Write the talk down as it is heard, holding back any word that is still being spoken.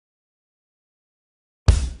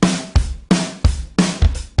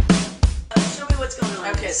what's going on.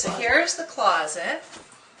 Okay, so here's the closet.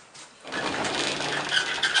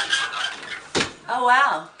 Oh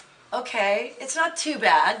wow. Okay, it's not too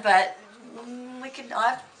bad, but we can.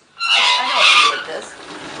 I know what to do with this.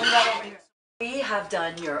 What about over here? We have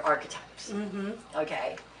done your archetypes. Mm-hmm.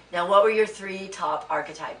 Okay. Now, what were your 3 top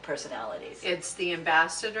archetype personalities? It's the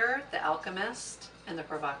ambassador, the alchemist, and the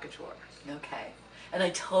provocateur. Okay. And I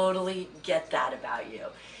totally get that about you.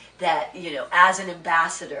 That, you know, as an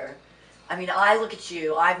ambassador, I mean, I look at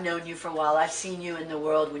you, I've known you for a while, I've seen you in the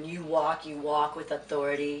world. When you walk with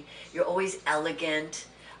authority. You're always elegant.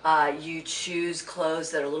 You choose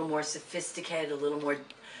clothes that are a little more sophisticated, a little more,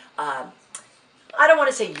 I don't want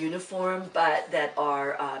to say uniform, but that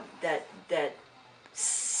are, that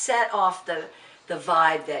set off the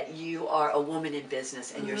vibe that you are a woman in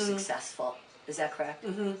business and you're successful. Is that correct?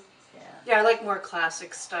 Mm-hmm. Yeah, I like more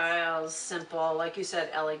classic styles, simple, like you said,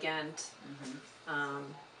 elegant. Mm-hmm.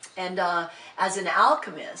 And as an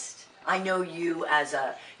alchemist, I know you as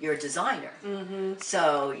you're a designer. Mm-hmm.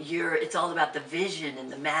 So it's all about the vision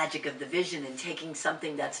and the magic of the vision and taking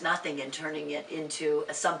something that's nothing and turning it into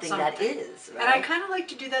something. That is. Right? And I kind of like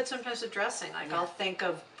to do that sometimes with dressing. Like I'll think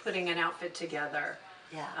of putting an outfit together.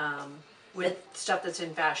 Yeah. With stuff that's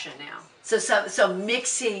in fashion now. So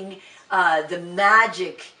mixing the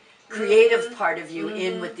magic, creative part of you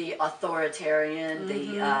in with the authoritarian,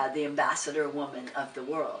 the ambassador woman of the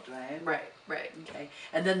world, right? Right. Okay.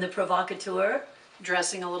 And then the provocateur,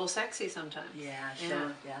 dressing a little sexy sometimes.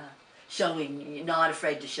 Showing, you're not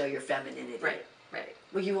afraid to show your femininity. Right.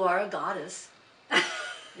 Well, you are a goddess.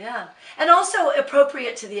 Yeah. And also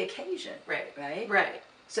appropriate to the occasion. Right.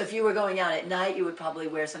 So if you were going out at night, you would probably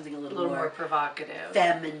wear something a little more provocative,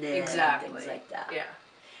 feminine, exactly, things like that.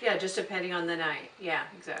 Yeah, just depending on the night. Yeah,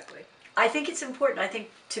 exactly. I think it's important. I think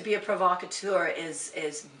to be a provocateur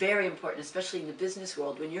is very important, especially in the business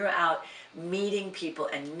world. When you're out meeting people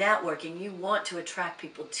and networking, you want to attract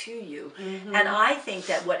people to you. Mm-hmm. And I think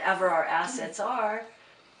that whatever our assets are,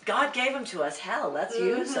 God gave them to us. Hell, let's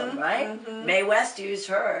use them, right? Mm-hmm. Mae West used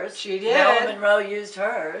hers. She did. Marilyn Monroe used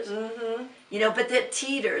hers. Mm-hmm. You know, but that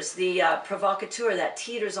teeters, the provocateur, that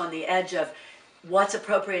teeters on the edge of what's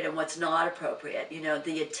appropriate and what's not appropriate. You know,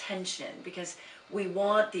 the attention, because we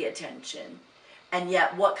want the attention, and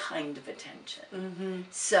yet what kind of attention? Mm-hmm.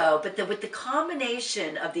 So, but with the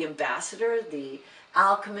combination of the ambassador, the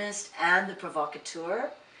alchemist, and the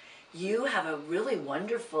provocateur, you have a really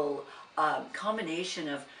wonderful combination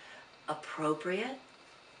of appropriate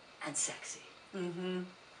and sexy. Mm-hmm.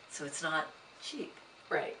 So it's not cheap.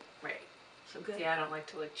 Right. So good. Yeah, I don't like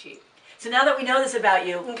to look cheap. So now that we know this about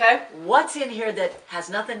you, okay, what's in here that has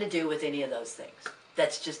nothing to do with any of those things?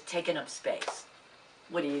 That's just taking up space.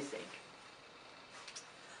 What do you think?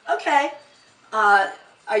 Okay.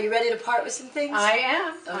 Are you ready to part with some things? I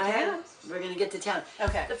am. Okay. I am. We're going to get to town.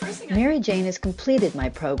 Okay. The first thing Mary Jane has completed my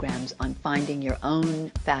programs on finding your own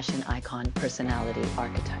fashion icon personality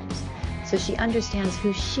archetypes, so she understands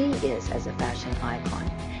who she is as a fashion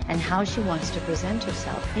icon and how she wants to present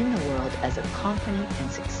herself in the world as a confident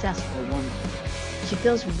and successful woman. She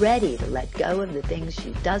feels ready to let go of the things she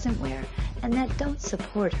doesn't wear and that don't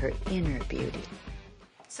support her inner beauty.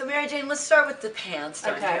 So Mary Jane, let's start with the pants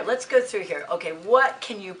down Okay. here. Let's go through here. Okay, what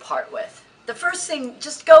can you part with? The first thing,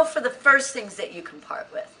 just go for the first things that you can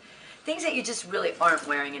part with. Things that you just really aren't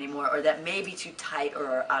wearing anymore or that may be too tight or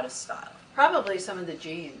are out of style. Probably some of the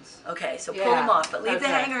jeans. Okay, so pull them off, but leave the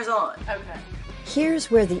hangers on. Okay. Here's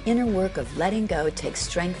where the inner work of letting go takes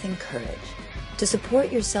strength and courage. To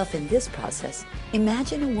support yourself in this process,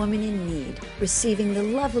 imagine a woman in need receiving the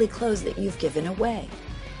lovely clothes that you've given away.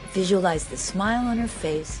 Visualize the smile on her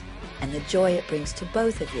face and the joy it brings to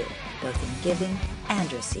both of you, both in giving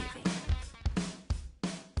and receiving. I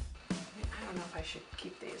don't know if I should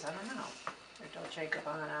keep these. I don't know. They're Dolce &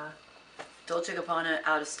 Gabbana. Dolce & Gabbana,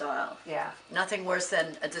 out of style. Yeah. Nothing worse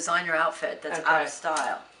than a designer outfit that's out of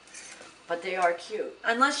style. But they are cute.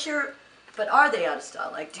 Unless you're, but are they out of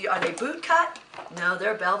style? Like, are they boot cut? No,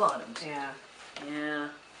 they're bell bottoms. Yeah.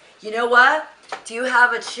 You know what? Do you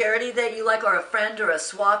have a charity that you like, or a friend, or a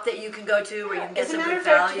swap that you can go to where you can get some good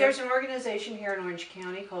value? There's an organization here in Orange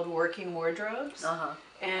County called Working Wardrobes,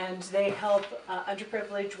 and they help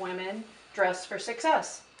underprivileged women dress for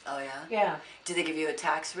success. Oh yeah. Yeah. Do they give you a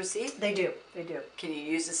tax receipt? They do. Can you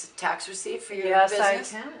use this tax receipt for your business?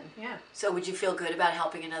 Yes, I can. Yeah. So would you feel good about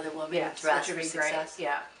helping another woman dress for success? Great.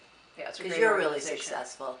 Yeah. It's a great because you're really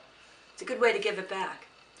successful. It's a good way to give it back.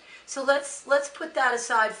 So let's put that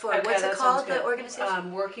aside for, Okay, what's it that called, sounds good. the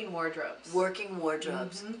organization? Working Wardrobes. Working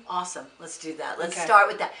Wardrobes. Awesome. Let's do that. Let's Okay. start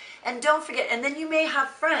with that. And don't forget, and then you may have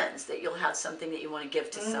friends that you'll have something that you want to give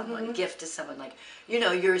to someone, like, you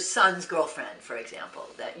know, your son's girlfriend, for example,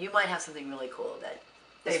 that you might have something really cool that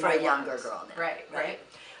is for a younger girl now. Right.